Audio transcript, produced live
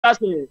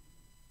say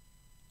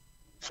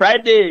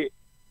Friday,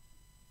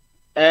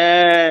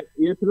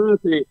 you know,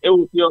 say it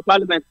was your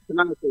parliament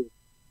tonight.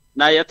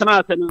 Now you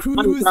tonight,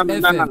 Cruise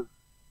FM.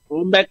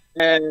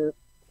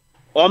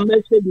 On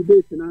make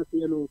debate tonight,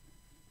 you know.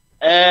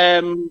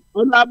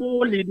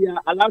 Honorable Lydia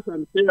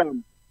Alasan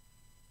Seram.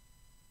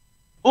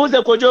 Who's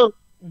the kojo?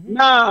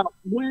 Now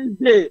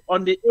Wednesday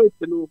on the 8th,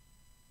 you know.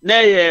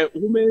 Nay,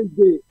 Women's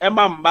Day,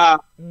 Emamba.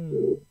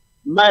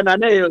 Man,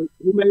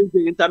 Women's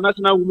Day,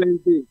 International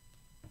Women's Day.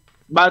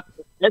 But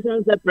let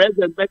us say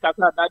President Becca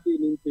that day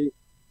in the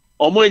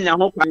Omo in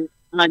Yahoka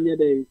Anya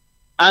Day,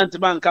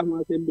 Antiman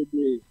Kama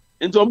Assembly.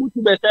 Into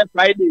Mutu Best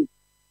Friday.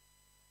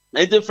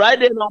 It's a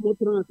Friday no more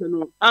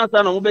transfer.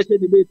 Answer no better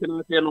debate in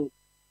our channel.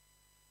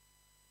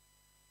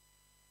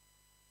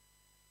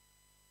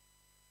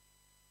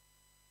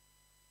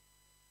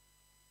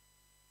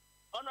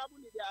 Honorable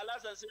the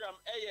Alasan Seram,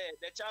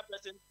 the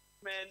chairperson,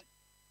 man,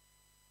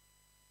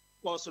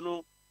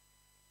 personal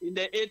in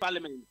the 8th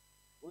Parliament.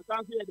 We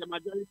can't hear the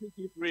majority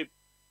chief whip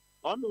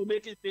on to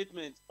make a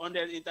statement on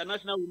the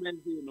International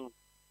Women's Day, you know.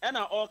 And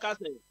I all can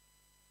say,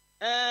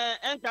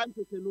 and can't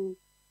say no,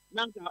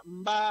 Nanka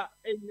Mba,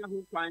 Enya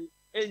Hukwan,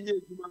 Enya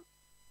Juma,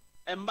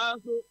 and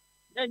Banso,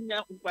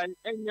 Enya Hukwan,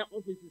 Enya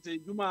offices,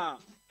 Juma,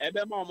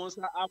 Ebema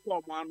Monsa,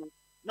 Aqua Mano,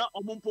 not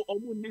Omumpo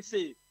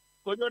Omunise,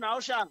 Kodona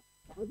Osha.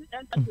 I think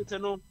enter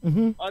no.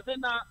 I think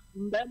na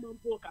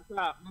Mbempo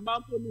Kasa,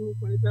 Mbampo New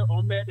Quality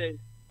on bed,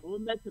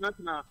 on that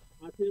national,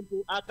 a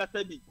temple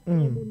Akasabi.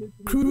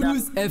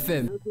 Cruise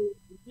FM.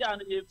 Yeah,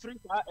 a free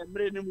car and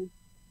brain.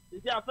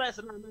 Is your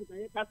first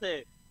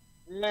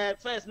na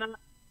first na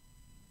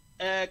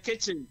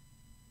kitchen.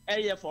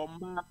 For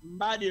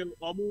Mbadi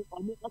or mu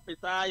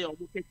officer or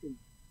kitchen.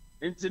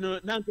 And to know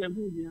Nanka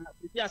Munia,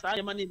 if you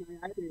have money in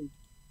my idea,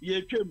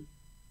 you come.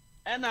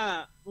 And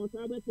on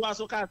Saturday to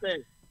Asoka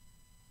say.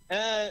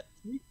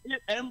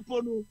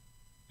 Emponu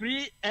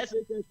free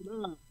SHS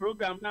na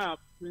program na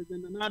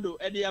President Nado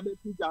Eddie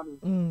Abetu Jano.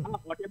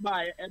 What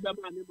buy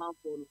Eberman man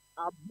for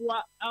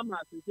Abua Ama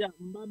Sia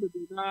Mbabe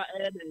na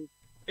Eden.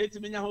 8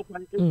 million hope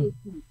and 8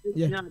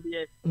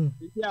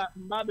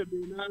 Mbabe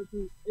na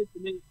 8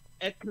 million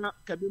Ekna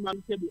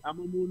Kabiman Kebi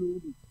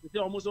Amamunu. It's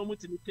almost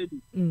almost in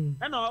Kebi.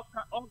 And all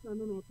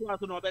no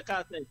 2000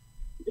 say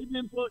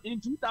even in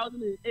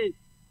 2008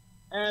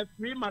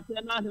 free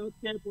maternal health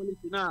care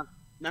policy now.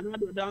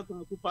 Nanado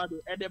downtown Kupado,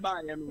 Edeba,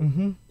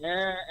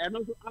 and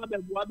also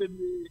Abebu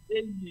Abebu,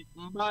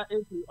 Mba,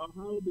 or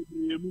how the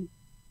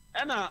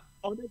and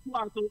on the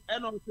quarto,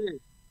 and on say,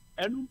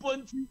 and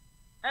Umponti,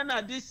 and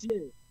this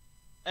year,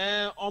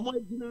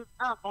 Omodina,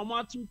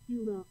 Omatu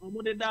Tuna,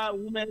 Omodeda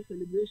Women's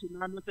Celebration,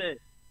 and say,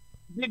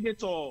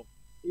 Digital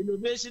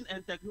Innovation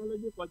and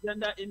Technology for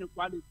Gender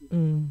Inequality.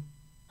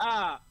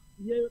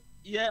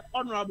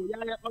 Honorable,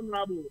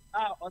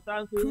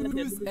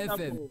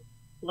 Osanso,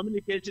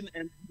 Communication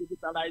and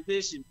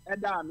digitalization.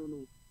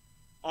 No.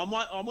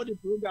 Omo the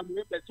program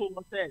we beto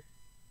mo say.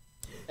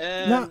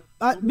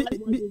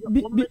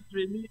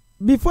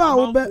 Before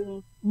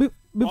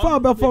I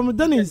be from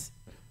Dennis.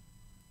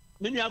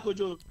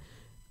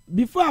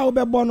 Before I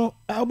be born,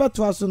 I be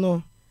to us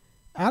no.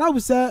 And I will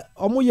say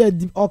omo ye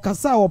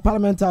okasa or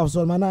Parliamentary house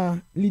or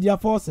mana Lydia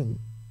Forsen.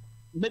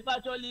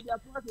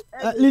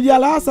 Lydia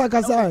Lasa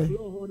kasa.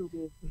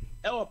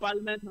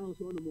 Parliament house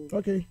on.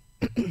 Okay.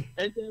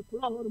 And the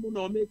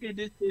floor making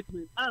this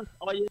statement,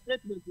 or your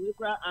statement will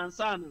require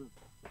answer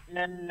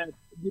and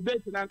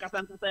debate in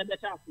the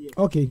chat here.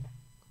 Okay.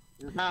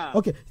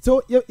 Okay.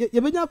 So you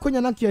been your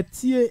konya na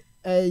tie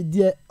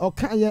the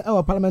okaya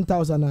our Parliament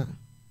house na.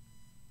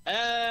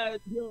 The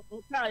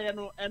okaya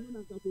no eno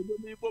na ka ko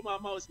me bo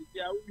mama osisi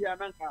a wi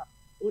ananka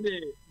o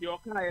de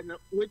okaya no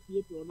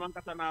wetie to no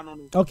ankasa na no.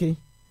 Okay.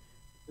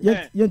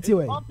 Yenti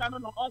we. Okaya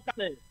no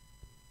okaya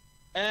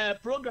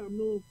program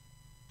no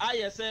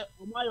I say,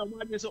 my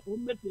so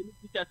make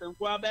teachers and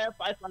qua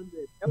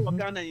 500. Ever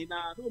Ghana in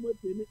a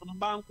no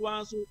bank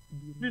one so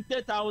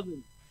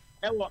 50,000.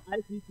 Ever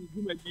ICT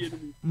do a deal.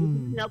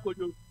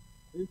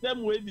 In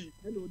some way,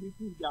 and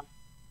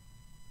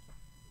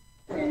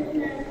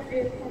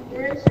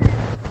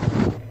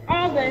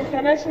all the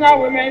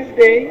International Women's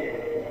Day,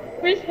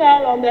 which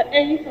fell on the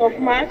 8th of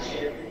March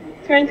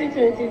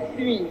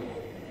 2023.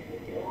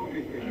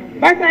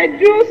 But I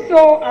do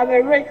so at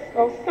the risk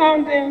of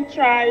sounding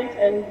trite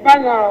and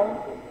banal,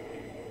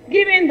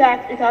 given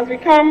that it has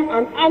become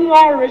an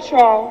annual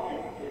ritual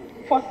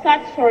for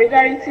such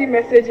solidarity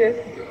messages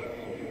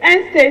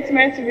and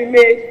statements to be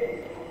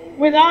made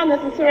without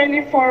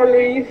necessarily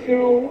following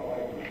through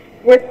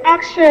with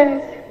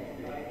actions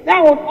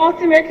that would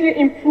ultimately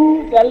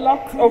improve the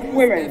lot of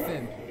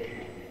women.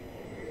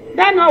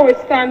 That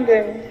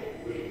notwithstanding,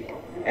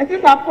 it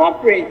is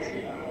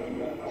appropriate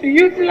to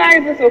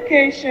utilize this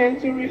occasion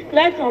to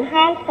reflect on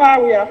how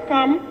far we have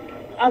come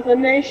as a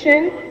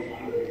nation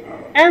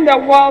and the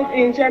world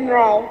in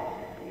general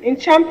in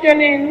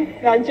championing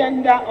the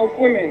agenda of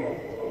women.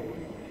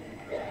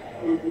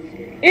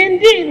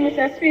 Indeed,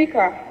 Mr.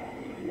 Speaker,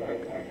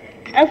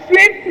 a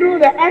flip through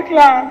the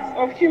atlas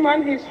of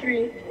human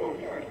history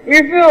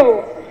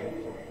reveals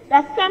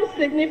that some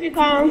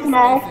significant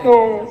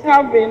milestones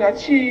have been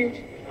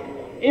achieved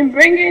in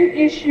bringing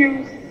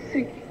issues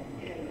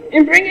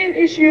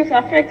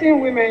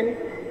affecting women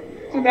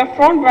to the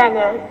front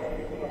burner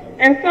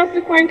and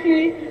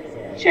subsequently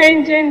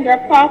changing the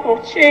path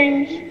of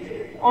change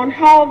on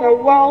how the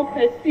world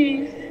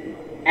perceives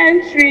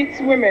and treats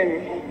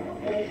women.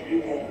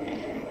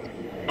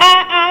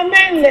 Are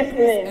men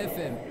listening?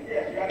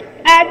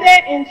 Are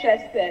they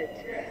interested?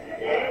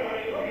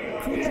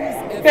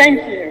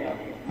 Thank you.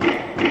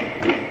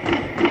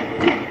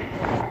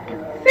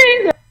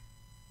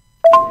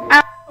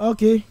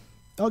 Okay.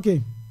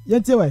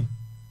 Yente way.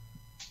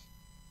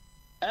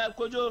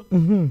 Kojo.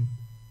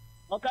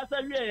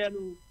 Okasa wiye no.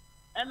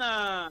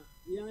 Ena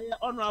ya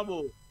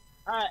honorable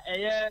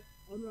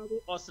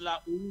honorable Osla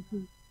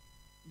Uruku,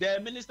 the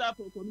Minister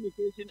for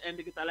Communication and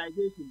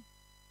Digitalization.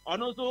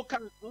 And also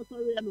can also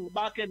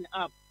back in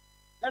up.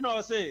 And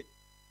I say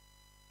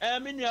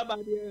minua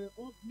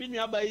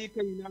ba yi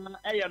kan na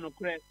no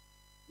kre.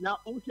 Na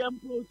unkem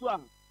pro to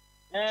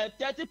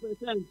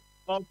 30%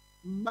 of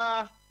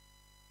ma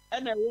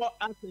and war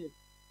assets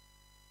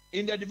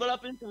in the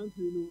developing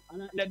country,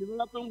 and in the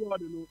developing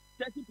world,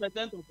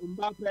 30% of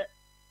Mbappe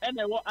and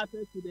war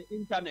access to the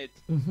internet.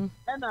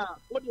 And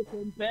what you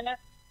compare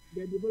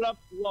the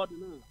developed world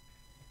now,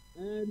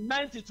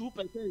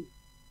 92%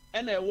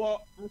 and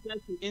war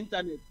access to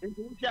internet. And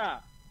to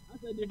share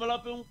as a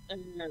developing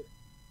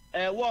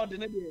world,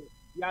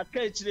 you are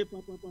catching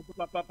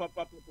papa.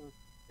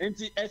 And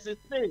as a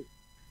state,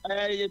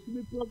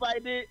 you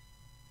provided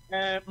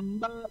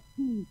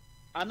tools.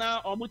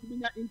 Ana almost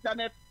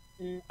internet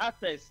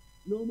access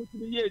no much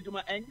be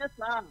juma and yes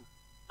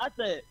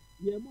ate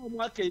ye mo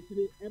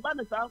aketire e ba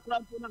na san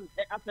kranto na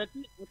affect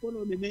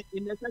economy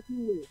in a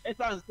certain way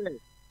esan say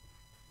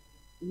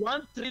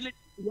 $1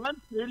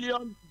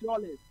 trillion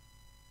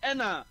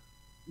ena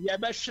ye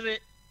be hwere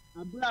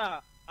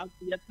abra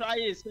ye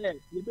try say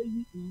ye be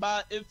yi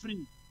mba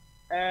free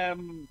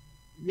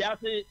we have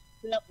say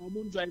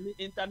omun join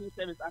internet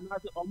service and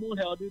as omun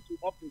held to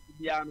office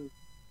bia no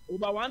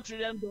over $1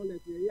 trillion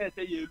yes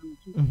you lose.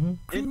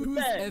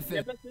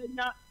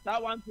 That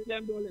 $1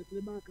 trillion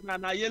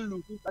na you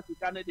lose at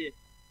Canada.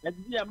 Let's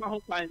be a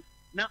maho fine.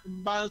 Now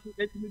Mbansu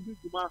etimi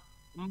duma,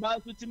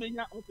 Mbansu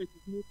timenya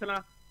offices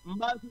nutana,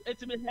 Mbansu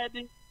etimi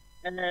heading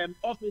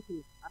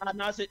offices.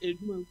 And I say a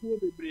human who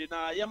be brain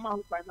na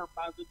yamaho fine and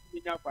Mbansu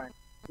timenya fine.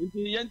 Into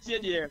yentie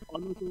there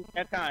on also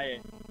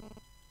ekaye.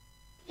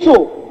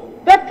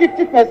 So that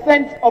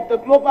 50% of the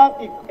global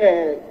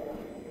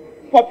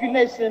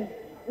population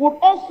would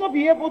also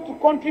be able to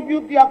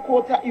contribute their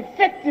quota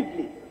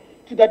effectively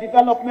to the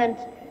development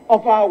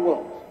of our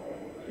world.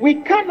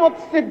 We cannot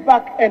sit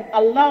back and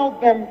allow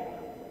them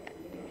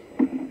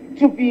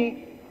to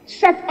be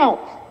shut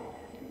out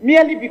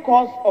merely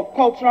because of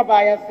cultural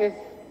biases,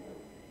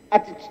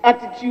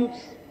 attitudes,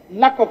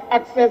 lack of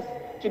access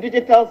to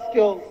digital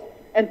skills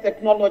and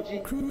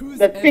technology,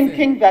 the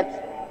thinking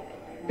that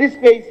this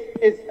space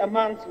is a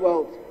man's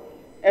world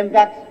and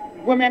that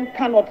women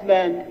cannot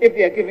learn if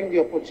they are given the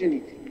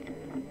opportunity.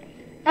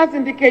 As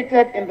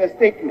indicated in the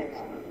statement,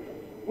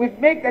 we've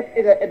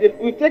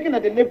taken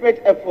a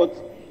deliberate effort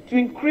to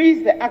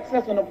increase the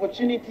access and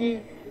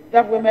opportunity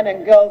that women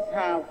and girls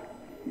have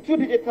to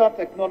digital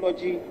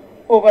technology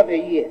over the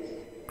years.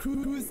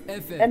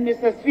 And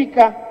Mr.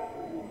 Speaker,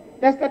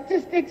 the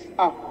statistics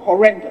are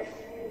horrendous,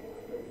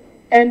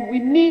 and we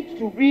need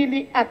to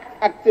really act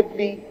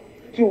actively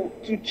to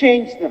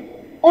change them.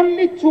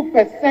 Only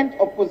 2%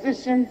 of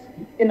positions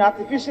in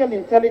artificial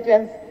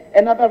intelligence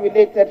and other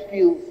related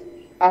fields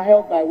are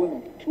held by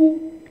women.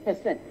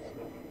 2%.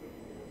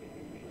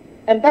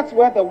 And that's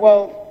where the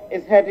world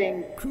is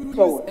heading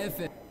towards.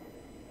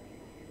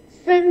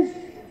 Since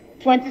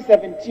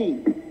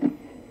 2017,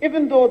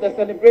 even though the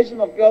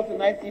celebration of Girls in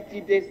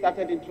ICT Day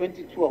started in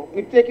 2012,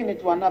 we've taken it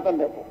to another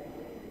level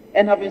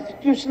and have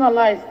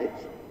institutionalized it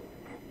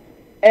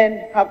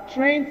and have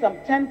trained some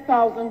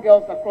 10,000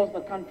 girls across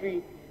the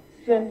country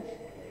since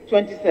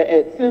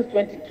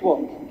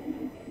 2012.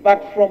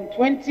 But from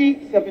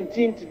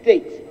 2017 to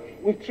date,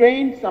 we've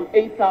trained some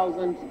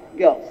 8,000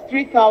 girls,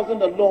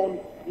 3,000 alone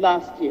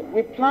last year.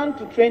 We planned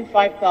to train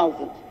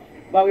 5,000,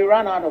 but we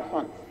ran out of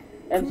funds.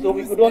 And so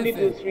we could only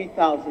do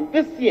 3,000.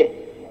 This year,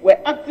 we're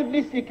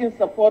actively seeking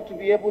support to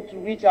be able to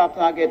reach our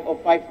target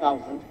of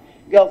 5,000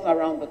 girls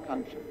around the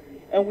country.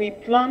 And we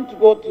plan to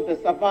go to the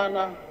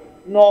Savannah,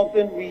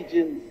 northern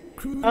regions,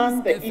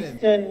 and the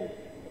eastern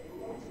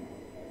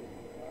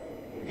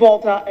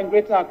Volta and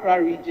Greater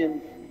Accra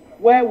regions,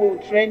 where we'll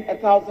train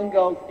 1,000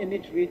 girls in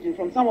each region,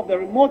 from some of the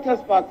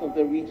remotest parts of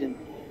the region,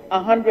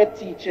 100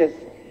 teachers,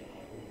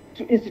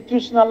 to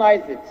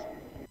institutionalize it.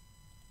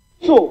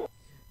 So,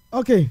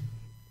 okay.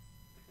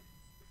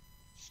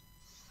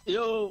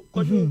 Yo,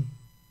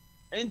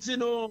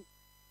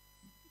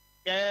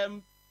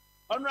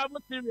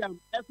 Honorable Syrian,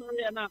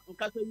 Esoriana,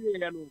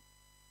 Okasariano,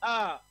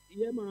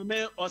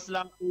 Yemame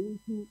Osla,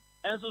 Uruku,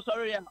 and so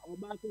sorry, or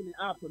back in the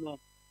afternoon.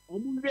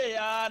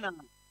 Omureana,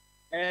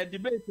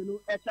 debate no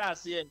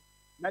HRC,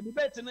 na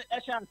debate no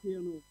HRC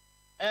no,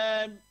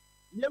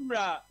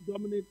 Yemra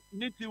Dominic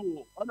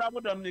Nitiwul,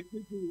 Honorable Dominic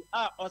Nitiwul,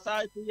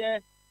 Osai,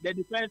 the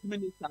defense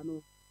minister,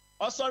 no.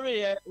 Oh,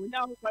 sorry, we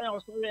now find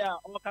our story,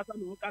 or Kata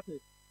no Kata.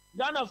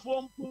 Ghana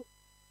for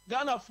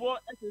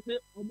SSA,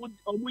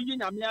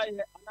 Omuyin Amia,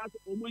 and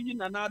Omuyin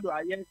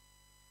Anado,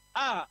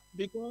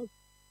 because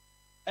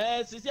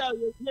Cecilia,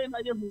 you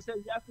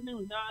said,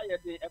 Yasin,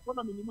 the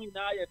economy in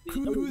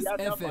Cruise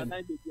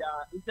FM.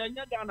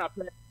 Ghana.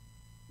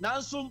 Now,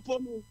 soon for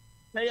me,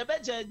 say a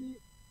better.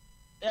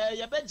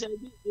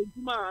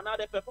 Ejuma na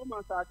the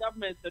performance of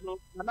government no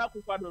na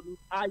akufado no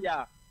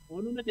aya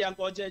onu ne de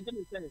anko je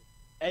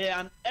say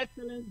an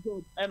excellent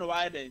job and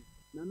why then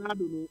na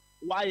do no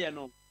why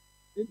no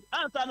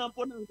answer no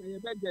po na ye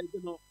be je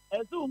no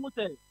ezu mu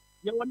say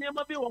ye woni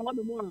ma bi wo ho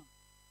no mu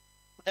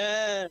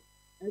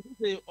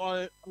say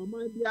o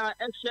ma bia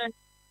ehwe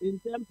in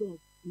terms of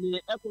the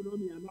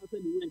economy and also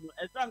the way no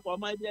esan ko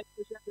ma bia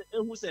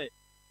ehwe say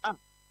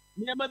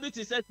me ma bi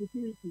ti say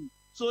security,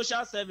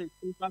 social service,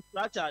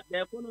 infrastructure,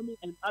 the economy,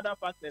 and other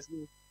factors.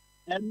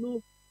 And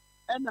no,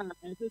 and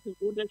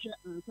ownership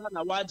and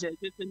sana waje in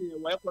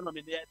the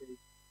economy there.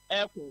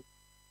 Echo.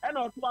 And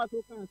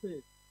also can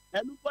say,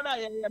 and look for that,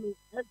 and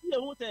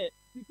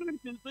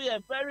security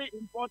is very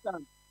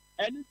important.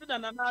 And it's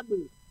another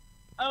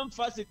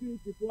for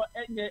security for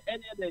any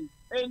day.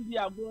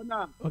 India grown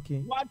up. Okay.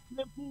 What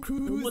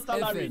triple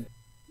salary?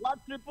 What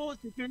triple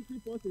security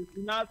forces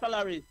in our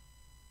salaries?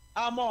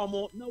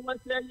 Amo no what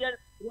say yet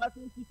what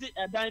city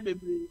a dime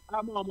baby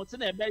amo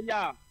tin e be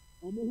ya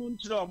omo hu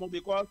nchire omo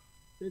because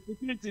the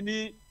security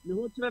ni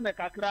hu chire na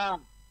kakra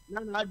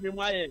na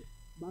adwemu aye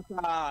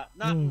bata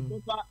na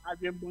sofa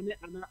adwembone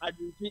ana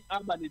adwufi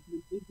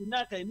abaneti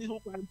na kan ni hu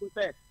kwan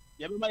pote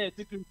ye be ma ye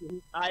security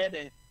hu aye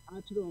de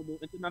a chire omo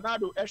na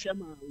nado ehwe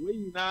ma we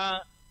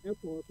na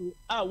ekoto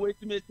a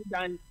wetime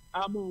sidan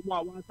amo omo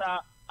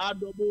awansa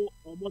adobo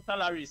omo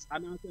salaries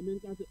ana se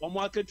menka se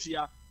omo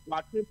akatua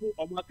what people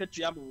or market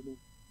Yamomo.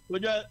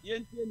 Look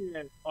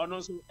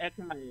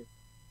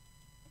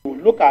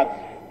at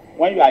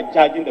when you are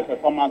judging the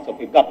performance of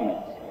a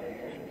government.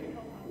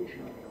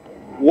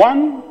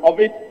 One of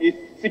it is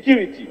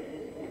security,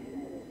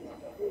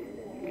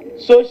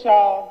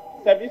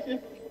 social services,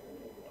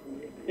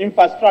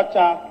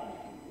 infrastructure,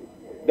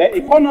 the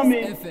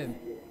economy,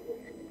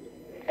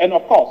 and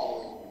of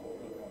course,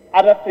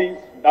 other things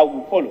that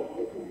will follow.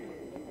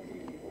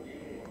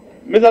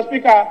 Mr.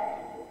 Speaker,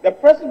 the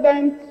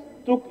President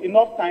took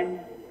enough time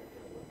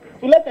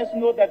to let us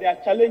know that there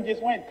are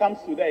challenges when it comes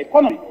to the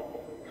economy.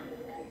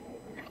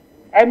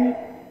 And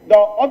the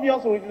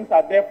obvious reasons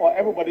are there for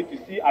everybody to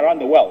see around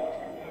the world.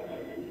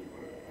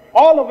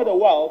 All over the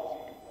world,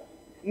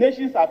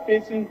 nations are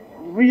facing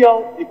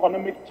real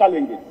economic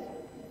challenges.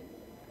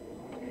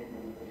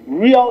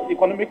 Real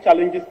economic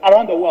challenges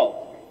around the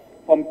world,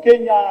 from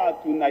Kenya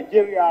to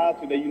Nigeria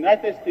to the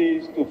United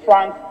States to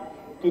France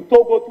to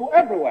Togo to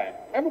everywhere.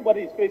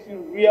 Everybody is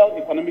facing real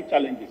economic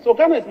challenges. So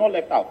Ghana is not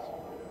left out.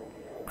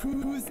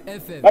 Cruise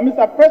FM. But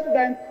Mr.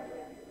 President,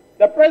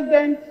 the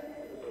President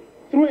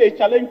threw a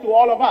challenge to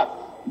all of us.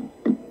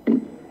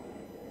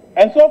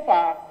 And so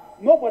far,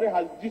 nobody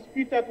has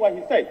disputed what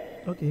he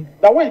said. Okay.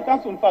 That when it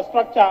comes to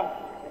infrastructure,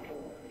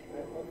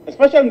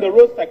 especially in the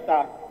road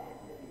sector,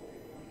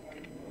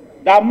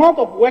 the amount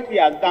of work he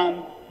has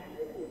done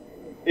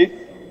is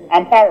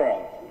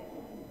unparalleled.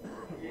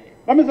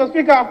 But Mr.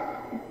 Speaker,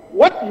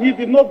 what he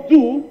did not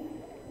do.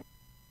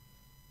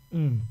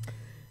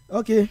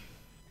 Okay.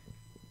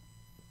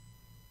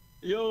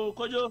 Yo,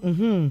 Kojo.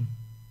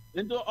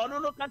 Into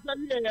Onono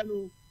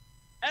Katari,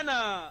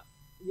 Anna,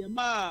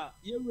 Yama,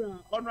 Yura,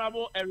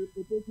 Honorable Eric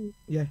Opoku.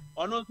 Yeah.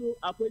 Onoso,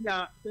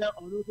 Akwenya,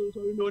 Onoso,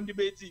 sorry, no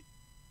debate.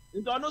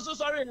 Into Onoso,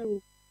 sorry,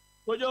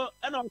 Kojo,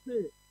 and I'll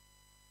say,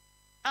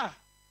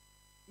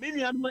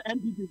 maybe I'm not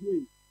NPP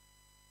way.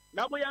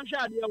 Now we are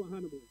sure they are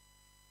Hannibal.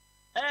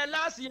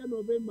 Last year,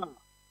 November,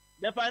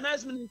 the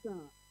finance minister,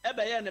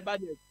 in the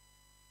budget,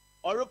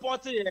 or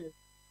reported,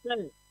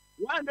 say,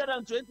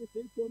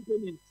 126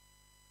 companies,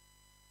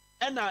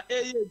 and a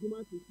year,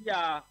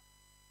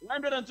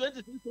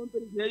 126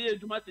 companies, a year,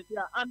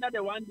 under the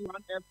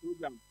 1D1F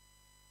program.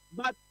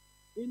 But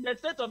in the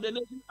State of the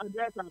Nation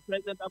address,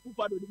 President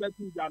Akufo-Addo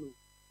Liberty Jano,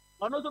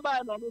 and also by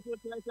an also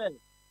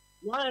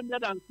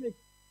 106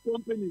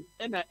 companies,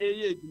 and a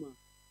year,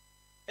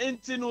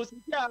 and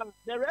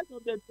the rest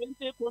of the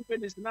 20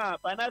 companies now,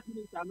 finance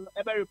minister,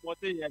 ever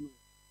reported.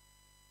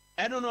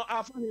 I don't know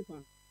how far.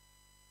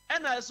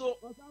 And I saw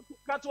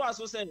Katu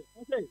also say,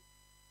 okay,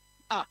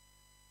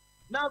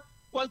 now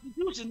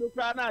constitution no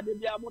crana de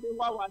bia mo de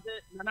wa wa se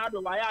na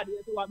do wa ya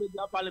de to wa be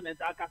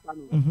parliament akasa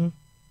no.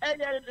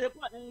 And the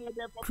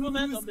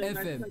performance of the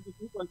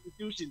 1992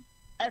 constitution,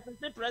 as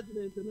the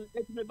president no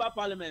it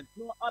parliament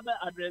no other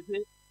address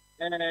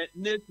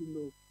nation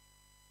no.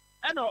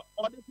 And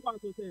all this one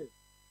to say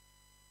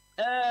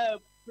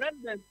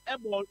President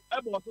Ebo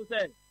also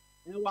said,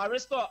 and will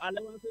restore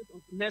allowances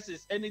of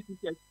nurses, any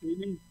tickets they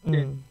need.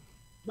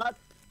 But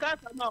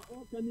cats are not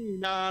all coming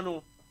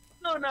no.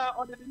 No,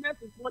 or the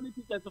nurses 20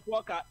 tickets of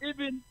worker,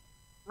 even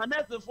a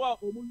nurse for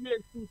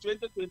Omuye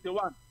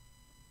 2021.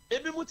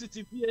 ebi mu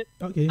titi fie.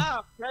 Okay.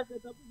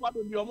 President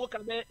Akufo-Addo bi omo ka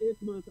be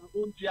 8 months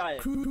and on try.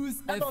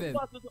 Cruise FM.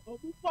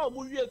 Omo fa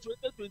omo wie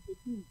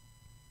 2022.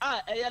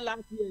 Eye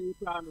last year in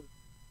plan.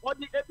 Or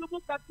the ebi mu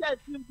ka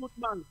 13 good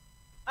man.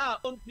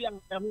 On try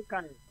ehun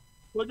kan.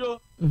 Kojo.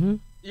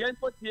 Yen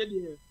po tie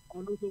die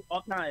ono so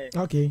okan.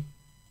 Okay.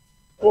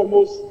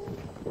 Almost,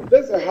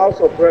 this is a house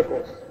of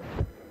records,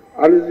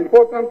 and it's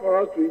important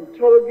for us to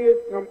interrogate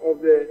some of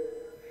the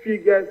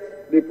figures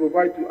they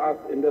provide to us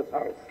in this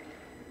house.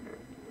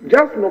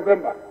 Just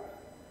November,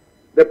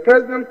 the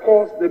President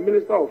calls the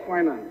Minister of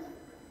Finance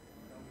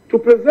to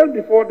present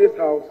before this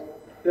house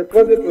the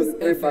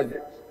 2023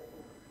 budget.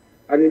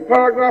 And in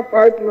paragraph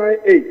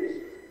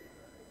 598,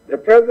 the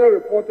President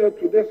reported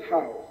to this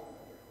house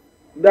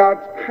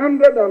that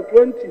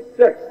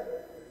 126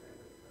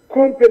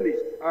 companies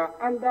are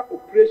under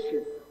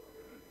operation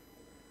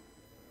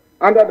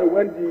under the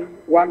Wendy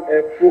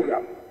 1F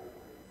program.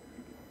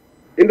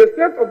 In the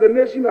State of the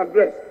Nation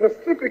address,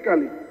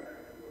 specifically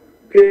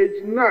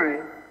page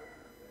 9,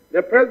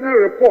 the President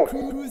reports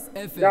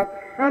that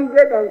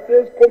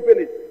 106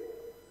 companies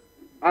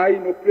are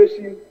in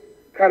operation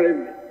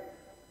currently.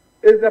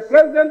 Is the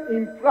President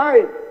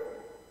implying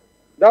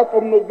that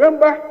from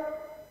November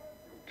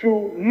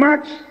to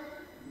March,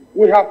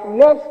 we have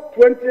lost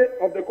 20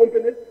 of the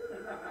companies?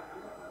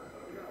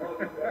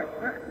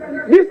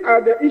 These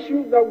are the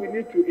issues that we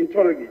need to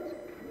interrogate.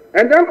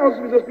 And then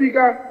also, Mr.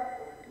 Speaker,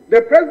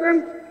 the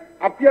President's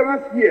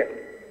appearance here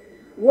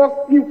was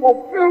in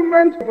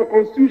fulfillment of a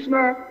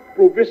constitutional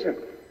provision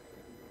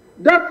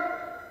that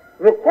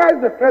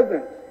requires the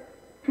President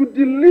to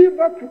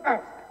deliver to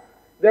us,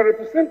 the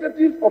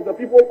representatives of the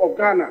people of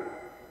Ghana,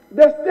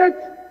 the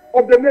state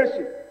of the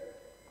nation.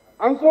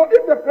 And so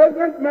if the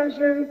President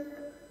mentions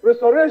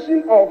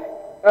restoration of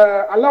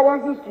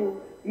allowances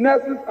to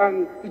nurses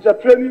and teacher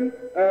training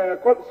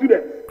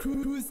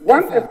students,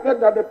 one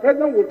expects that the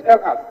President will tell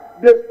us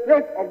the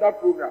state of that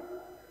program.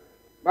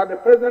 But the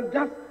President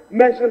just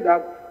mentioned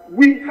that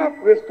we have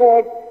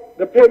restored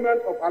the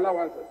payment of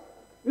allowances.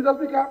 Mr.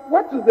 Speaker,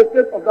 what is the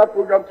state of that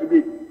program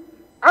today?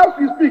 As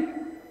we speak,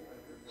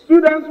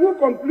 students who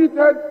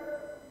completed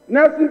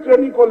nursing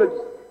training colleges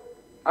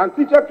and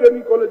teacher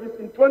training colleges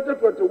in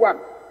 2021,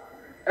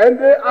 and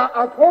they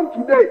are at home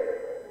today,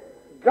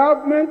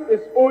 government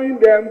is owing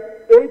them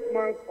 8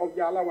 months of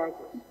their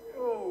allowances.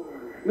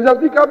 Mr.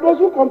 Speaker, those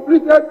who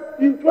completed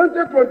in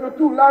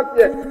 2022 last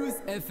year,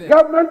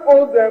 government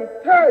owes them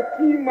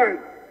 13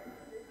 months.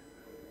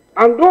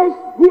 And those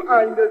who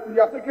are in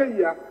their second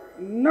year,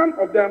 none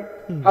of them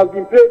has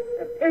been paid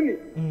a penny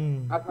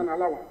as an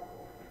allowance.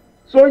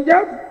 So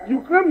yes,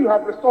 you claim you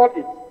have restored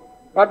it,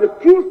 but the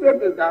true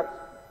state is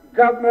that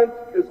government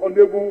is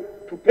unable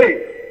to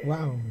pay.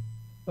 Wow.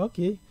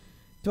 Okay.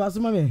 To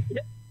Asumame.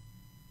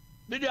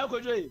 Did you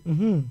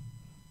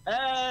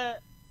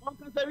on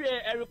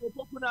Casaria, Eric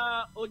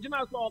Pokuna,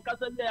 Ojima saw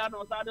Casaria and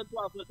Osada to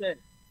us say,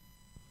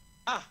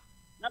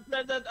 the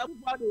President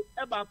Akufo-Addo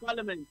about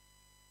Parliament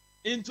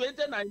in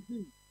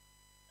 2019.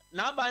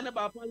 Now by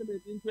about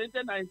Parliament in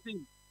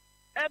 2019,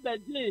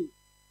 Ebe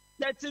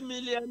 30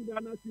 million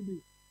Ghana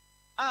cedis.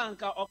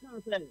 Anka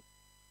Okan say,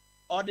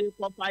 or they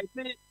fight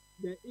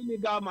the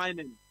illegal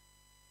mining.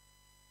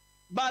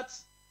 But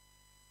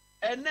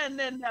and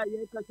then I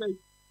say,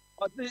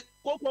 or the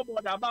Cocoa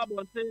Board about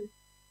say,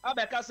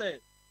 Abeka say,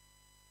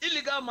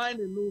 illegal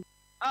mining no,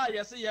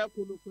 yes, yeah,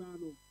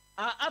 Kunukrano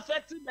are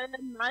affecting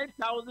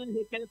 9,000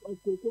 hectares of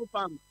cocoa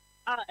farms.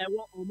 I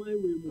want on my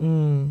way.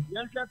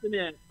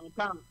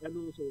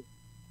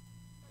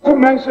 Who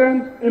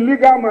mentioned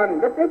illegal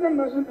mining? The President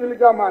mentioned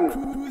illegal mining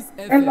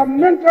and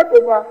lamented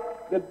over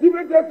the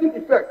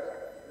devastating effect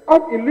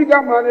of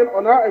illegal mining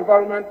on our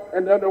environment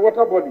and on the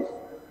water bodies.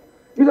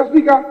 Mr.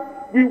 Speaker,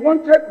 we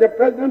wanted the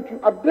President to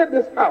update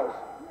this House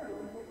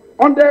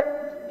on the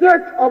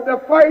state of the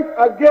fight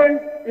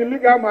against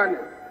illegal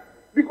mining.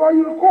 Because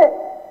you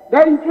recall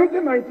that in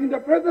 2019, the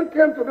President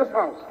came to this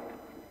House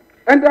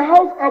and the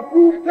House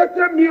approved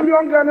 30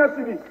 million Ghana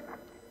cedis.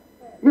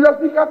 Mr.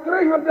 Speaker,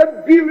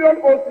 300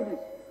 billion cedis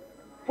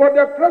for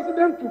the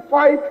President to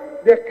fight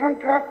the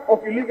canker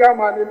of illegal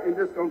mining in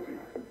this country.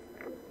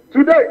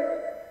 Today,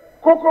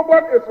 Cocoa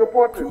Board is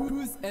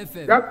reporting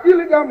that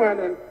illegal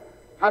mining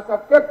has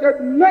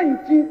affected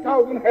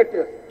 19,000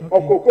 hectares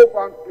of cocoa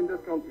farms in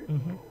this country.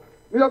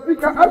 Mr.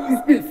 Speaker, as we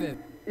speak,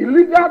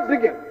 illegal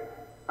digging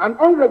and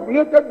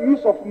unregulated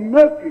use of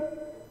mercury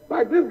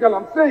by these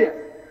galamseyers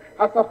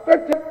has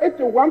affected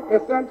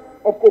 81%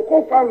 of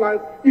cocoa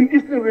farmlands in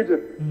Eastern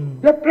region,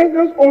 the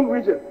President's own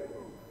region.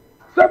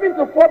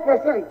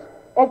 74%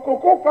 of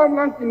cocoa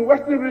farmlands in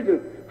Western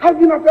region have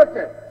been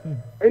affected.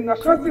 In the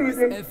Ashanti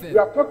region, we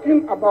are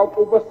talking about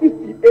over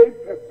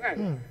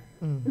 68%.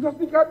 Mr.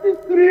 Speaker, these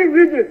three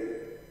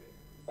regions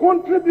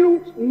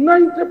contribute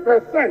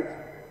 90%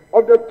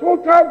 of the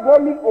total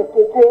volume of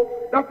cocoa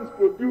that is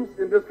produced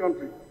in this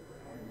country.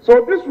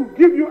 So this will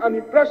give you an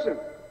impression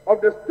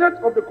of the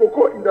state of the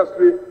cocoa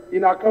industry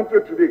in our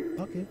country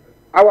today.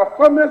 Our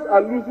farmers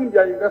are losing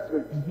their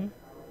investments.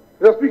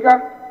 Mr.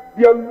 Speaker,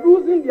 they are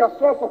losing their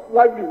source of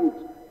livelihood.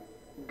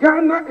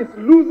 Ghana is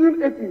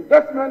losing its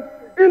investment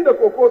in the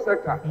cocoa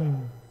sector.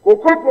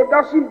 Cocoa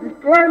production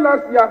declined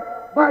last year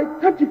by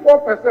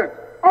 34%,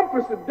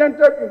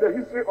 unprecedented in the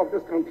history of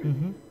this country.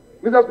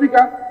 Mr.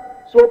 Speaker,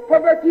 so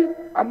poverty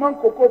among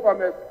cocoa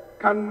farmers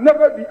can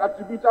never be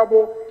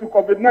attributable to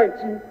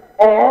COVID-19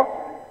 or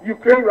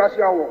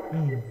Ukraine-Russia war.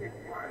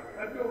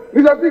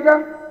 Mr.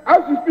 Speaker,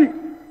 as we speak,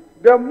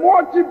 the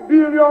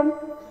multi-billion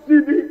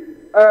CD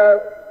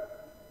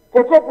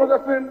cocoa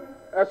processing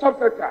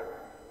subsector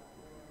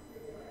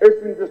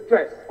is in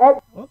distress.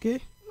 Okay.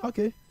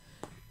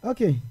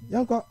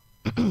 Yanko.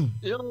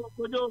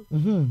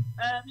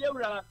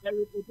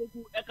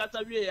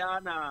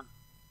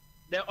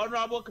 The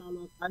Honorable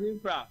Carlos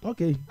Aninfra.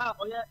 Okay.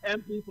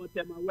 MP for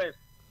Tema West.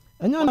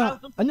 And you know,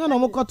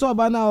 Mokoto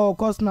Bana or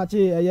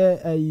Cosnachi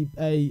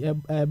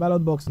a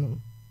ballot box no.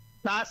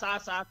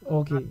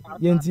 Okay.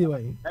 Yenti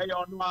way.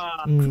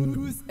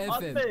 Cruise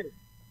FM.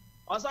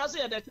 Also,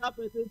 the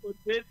chairperson for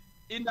Trade,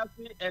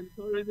 Industry and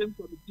Tourism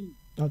Committee.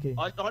 Okay.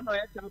 Honor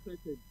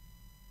chairperson.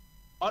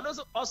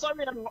 Also,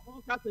 we are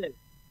all cases.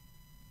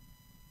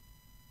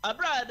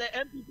 Abra the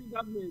MPP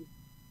government,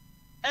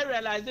 I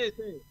realize they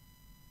say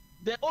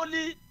the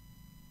only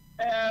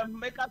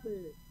make us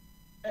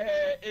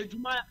a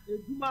Juma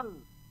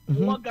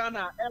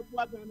Ghana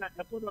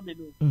economy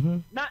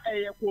no. Na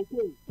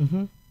cocoa,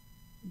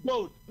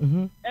 gold,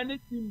 any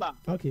timber.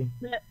 Okay.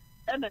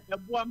 And a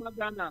Buama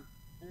Ghana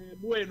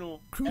bueno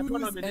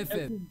economy.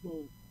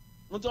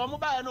 Nti omo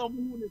ba na omo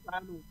hu ni sa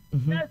no.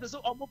 Yes so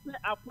omo play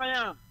akwan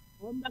a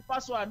omo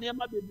fa so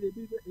anema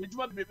bebrebe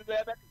ejuma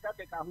bebrebe be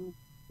keka ho.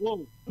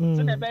 Oh,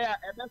 so the bear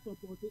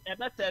support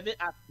serve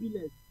as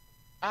pillars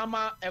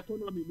ama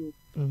economy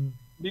no.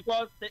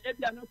 Because the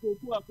Ebiana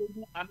Koku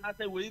and I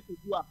say we could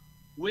do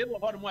we were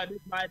on more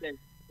bit my day,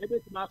 a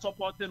bit my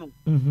support no.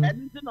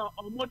 And it's no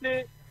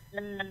omode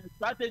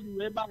strategy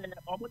whereby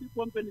omode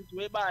companies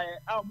whereby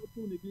our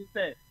opportunity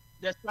say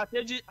the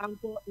strategy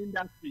anchor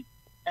industry.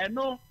 And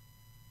no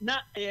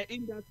not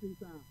industry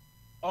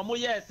Omo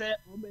yes, say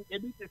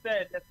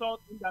the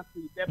salt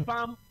industry, the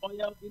palm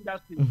oil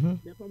industry,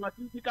 the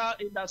pharmaceutical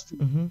industry,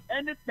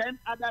 any 10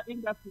 other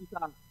industries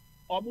are.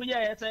 Omo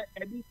yes,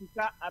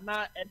 Edisika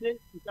ana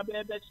Edisika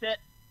bebe share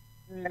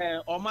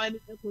Omani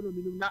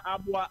economy na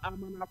abua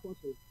amana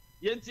koso.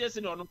 Yenti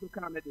esi no to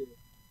Canada.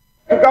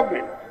 The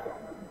government,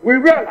 we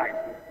realize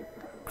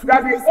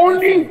that the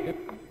only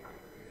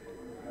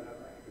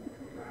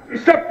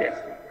sectors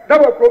that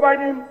were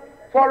providing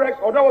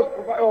forex or that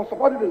was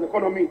supporting the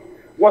economy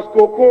was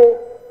cocoa,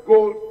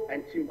 gold,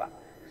 and timber.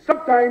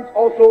 Sometimes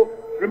also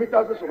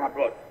remittances from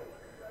abroad.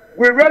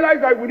 We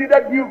realized that we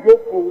needed new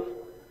growth goals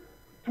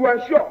to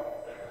ensure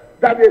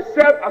that they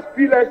serve as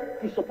pillars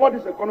to support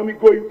this economy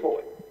going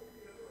forward.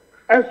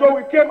 And so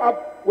we came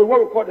up with what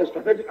we call the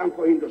strategic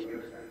anchor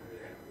industries.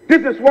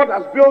 This is what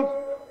has built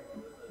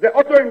the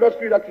auto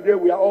industry that today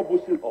we are all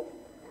boasting of.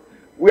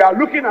 We are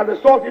looking at the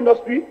salt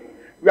industry,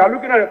 we are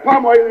looking at the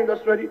palm oil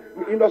industry,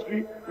 we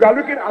are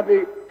looking at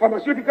the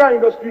pharmaceutical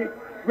industry,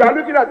 we are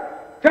looking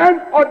at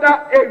 10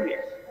 other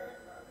areas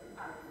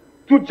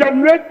to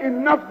generate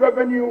enough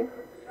revenue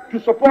to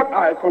support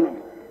our economy.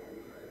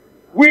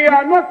 We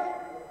are not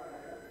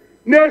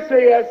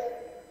naysayers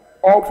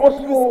or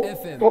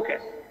boastful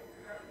talkers.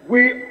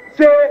 We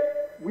say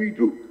we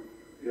do.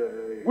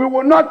 We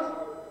will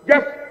not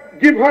just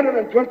give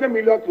 120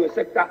 million to a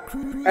sector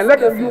and let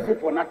them use it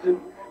for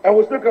nothing, and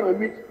we're still going to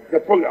meet the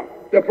problem.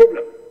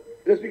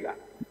 The speaker.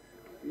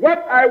 What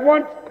I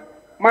want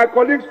my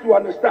colleagues to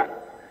understand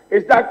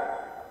is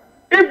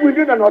that if we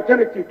need an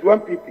alternative to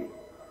MPP,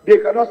 they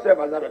cannot serve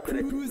as an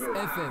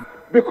alternative.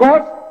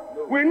 Because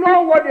we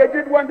know what they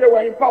did when they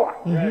were in power.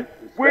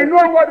 We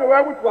know what they were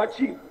able to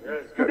achieve.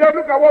 Today,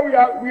 look at what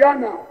we are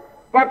now.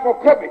 But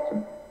for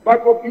COVID,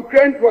 but for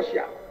Ukraine,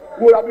 Russia,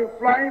 we would have been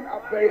flying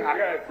up very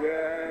high.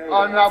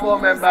 Honorable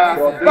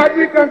member. But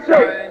we can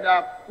say,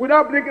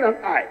 without blinking an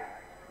eye,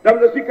 that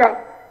the speaker,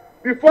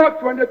 before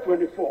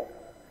 2024,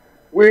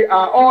 we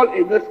are all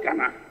in this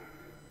Ghana.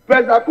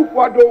 President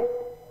Akufo-Addo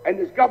and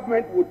his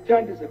government will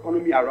turn this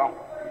economy around,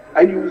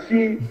 and you will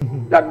see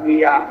that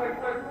we are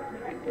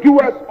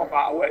doers of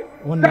our work.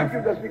 Thank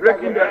you, the speaker.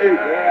 Breaking the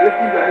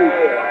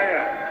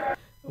age.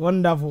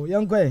 Wonderful.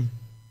 Young Kwe.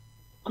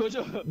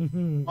 Kojo.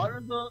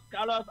 Honorable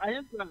Carlos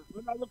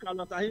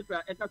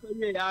Ahifra,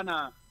 Ekasoye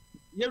Yana,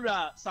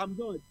 Yera Sam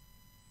George.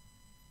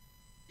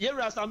 Is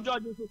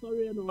so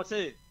sorry and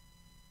say,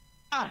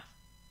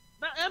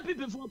 na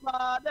MPP for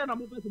then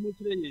I'm open to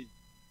much.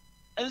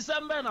 And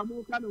some men are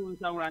more kind of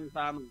one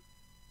time.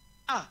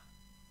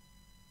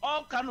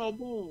 All kind of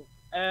bone.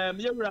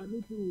 Yera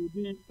Nitiwul,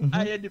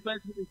 the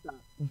defense minister.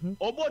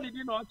 Obo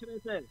did not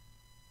say,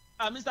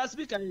 Mr.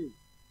 Speaker,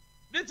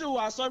 Nitiwul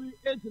was sorry,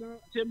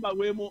 chamber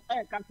wemo,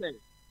 kase.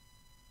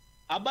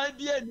 Abai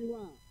bie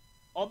niwa,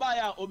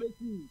 Obaya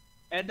obeti,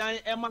 and I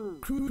am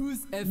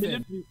Cruise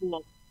FM.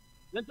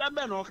 Let them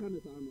be no kind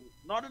of time.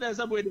 Not that there's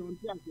a way to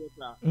untie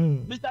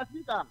Mr.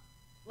 Speaker,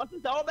 what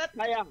is the over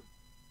Kaya?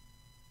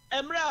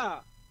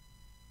 Emra,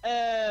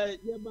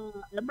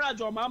 Emra,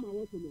 your mama,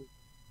 what to know.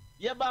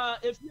 Yeba,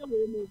 if you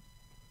will,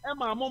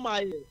 Emma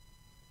Moma,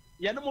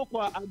 Yanamoko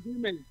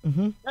agreement,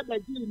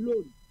 Ebeji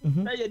loan,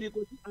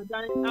 Sayediko and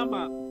Diane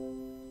Ama,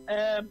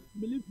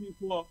 military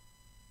for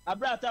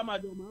Abratama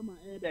Mama,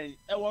 Eden,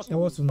 I was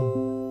no.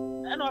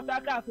 And what I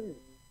can say,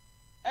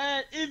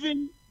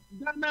 even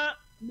Ghana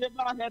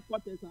Naval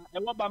Headquarters,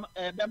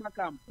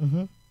 Bemakam,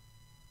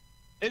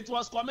 it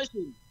was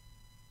commissioned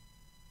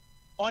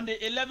on the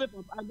 11th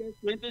of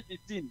August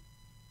 2016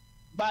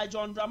 by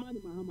John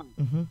Dramani Mahama.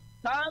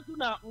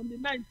 On the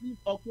 19th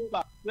of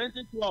October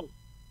 2012,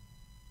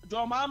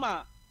 John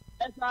Mahama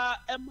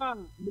Emma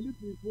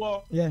military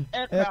for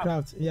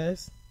aircraft,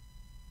 yes.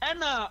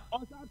 And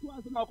on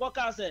Saturday,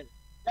 Okoka said,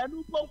 and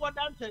who go for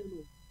that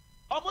channel?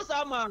 Almost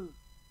a man,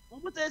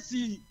 almost a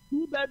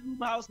 2-bedroom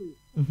houses.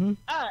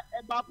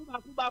 Baku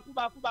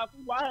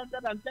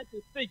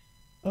 136.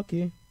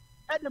 Okay.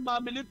 And the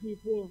military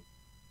for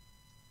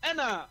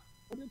Anna,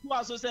 the two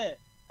also say,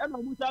 and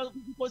Musa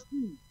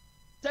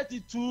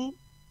 32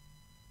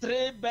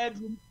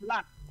 3-bedroom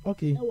flat.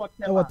 Okay.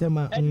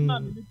 Whatever. And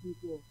military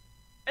for.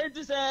 And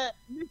this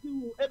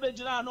Nitiwul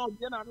Ebejina no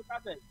Biana no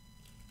Kate.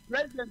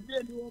 President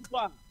Bill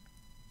Wompa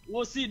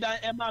will see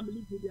that Emma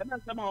military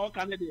and some of our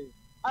Canadian.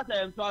 As I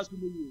am fast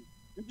with you.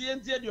 The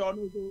NTA the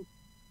honor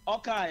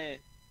okay.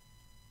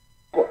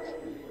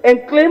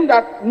 And claim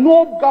that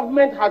no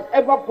government has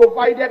ever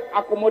provided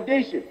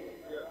accommodation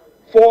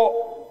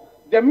for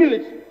the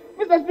military.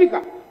 Mr.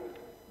 Speaker,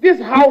 this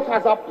House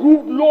has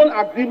approved loan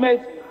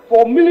agreements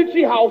for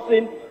military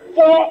housing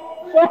for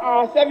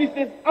our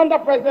services under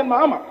President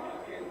Mahama.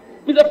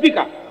 Mr.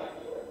 Speaker,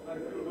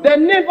 the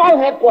Naval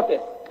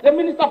Headquarters, the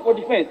Minister for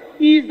Defense,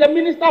 he is the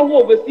minister who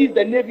oversees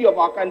the Navy of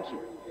our country.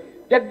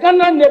 The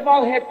Ghana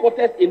Naval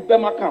Headquarters in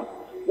Bemakam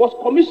was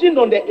commissioned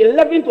on the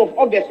 11th of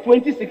August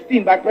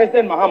 2016 by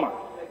President Mahama.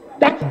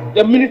 That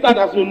the minister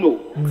doesn't know.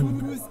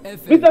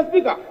 Mr.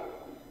 Speaker,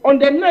 on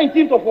the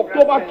 19th of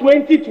October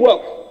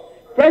 2012,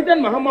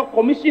 President Mahama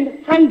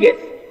commissioned hangars,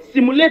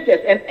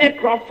 simulators, and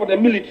aircraft for the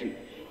military.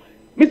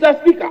 Mr.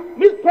 Speaker,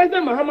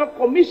 President Mahama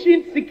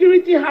commissioned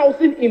security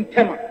housing in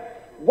Tema,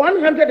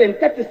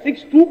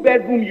 136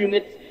 2-bedroom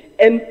units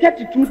and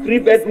 32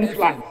 3-bedroom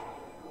flats.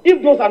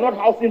 If those are not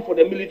housing for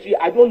the military,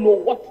 I don't know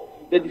what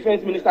the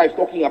defense minister is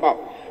talking about.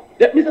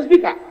 Mr.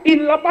 Speaker, in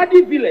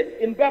Labadi village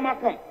in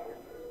Bemakam,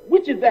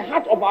 which is the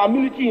heart of our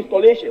military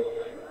installation,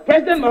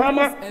 President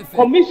Mahama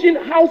commissioned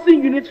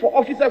housing units for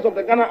officers of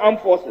the Ghana Armed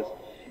Forces.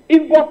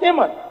 In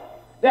Boteman,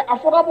 the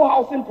affordable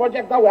housing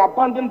projects that were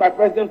abandoned by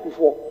President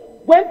Kufuor,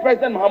 when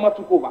President Mahama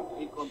took over,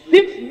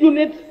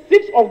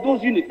 6 of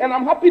those units, and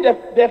I'm happy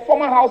that the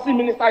former housing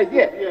minister is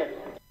here. Yeah.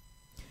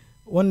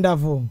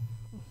 Wonderful.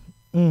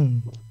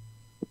 And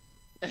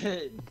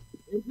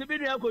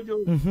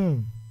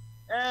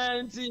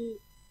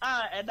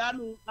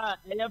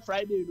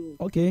Friday,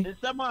 okay. The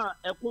summer,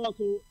 a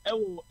quarter,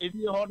 if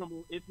you honor,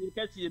 if you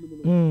catch you,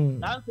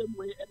 that's the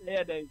way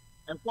at the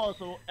and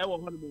also,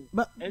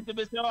 but and to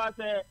be so, I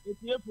say, if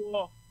you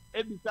for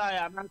a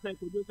desire, and I say,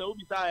 could you say,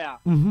 desire,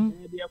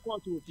 be a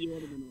quarter to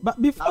you.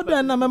 But before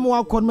then, I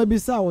remember called maybe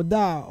so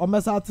da or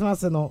Massa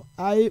Transano.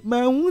 I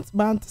may want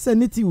man say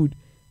Nitiwul,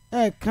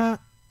 can't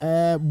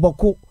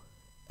Boko,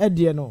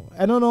 Ediano.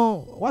 I don't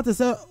know what to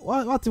say,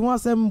 what you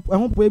want them, I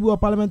hope we will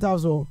Parliament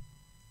House or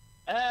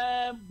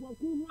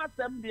Boku, what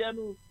them,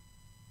 Diano,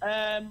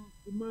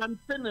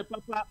 Mantin,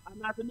 Papa,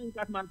 and I think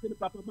that Mantin,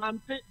 Papa,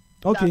 Mantin.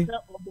 Okay.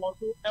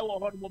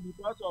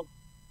 Because of,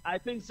 I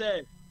think,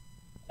 say,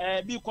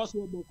 because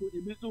of Boko,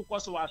 it be too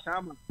cost of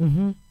Ashama.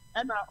 And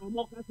I'm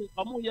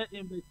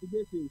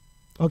investigation.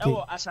 Okay.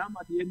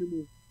 Ashama the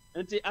enemy.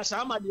 And the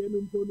Ashama the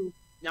enemy,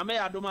 Yame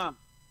Adoma,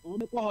 on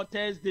the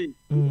Thursday,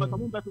 because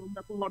I'm better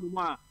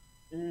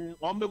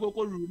on the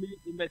ruling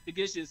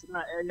investigations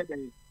now,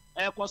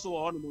 air cost of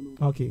honeymoon.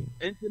 Okay.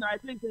 And I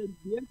think the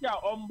entire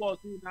onboard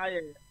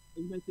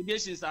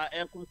investigations are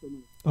air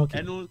consuming. Okay.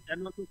 And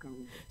also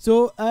can.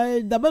 So,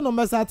 the no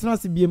messa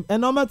transibim,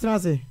 and no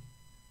transit.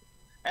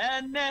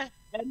 And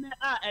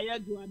I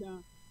do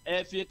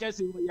if you can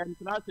see yan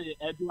transit,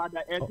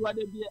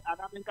 Eduardo be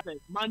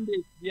Arabic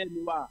Monday, dear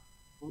you are,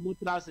 or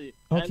Mutrasi.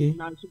 Okay.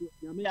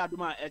 Yami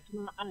Aduma,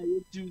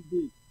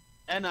 Tuesday,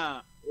 and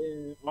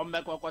on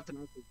back of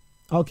transit.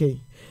 Okay.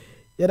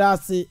 Yeah,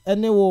 see,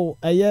 anyway,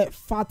 a year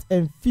fat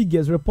and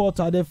figures report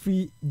are the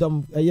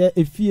freedom, a year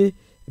if you.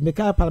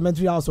 Meka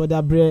Parliamentary House or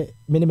that bre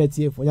minimum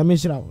for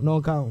Yamishra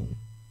no count.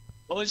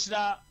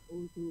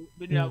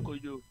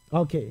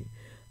 Okay.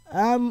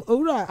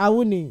 Ura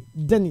AWUNI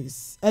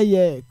Dennis,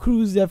 a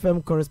Cruise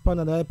FM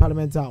correspondent at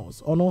Parliamentary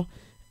House. Or no,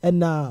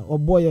 and oh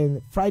boy,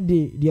 and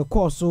Friday the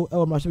course so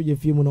our machine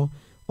few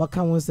what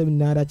can 1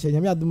 seminar change.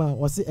 Yamaduma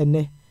was it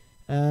and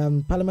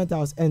Parliamentary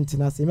House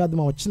entina,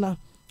 Yamaduma or China,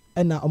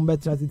 and now on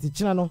better as it's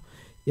China. No,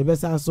 your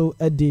best answer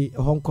a day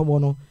Hong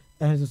Kong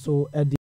and so a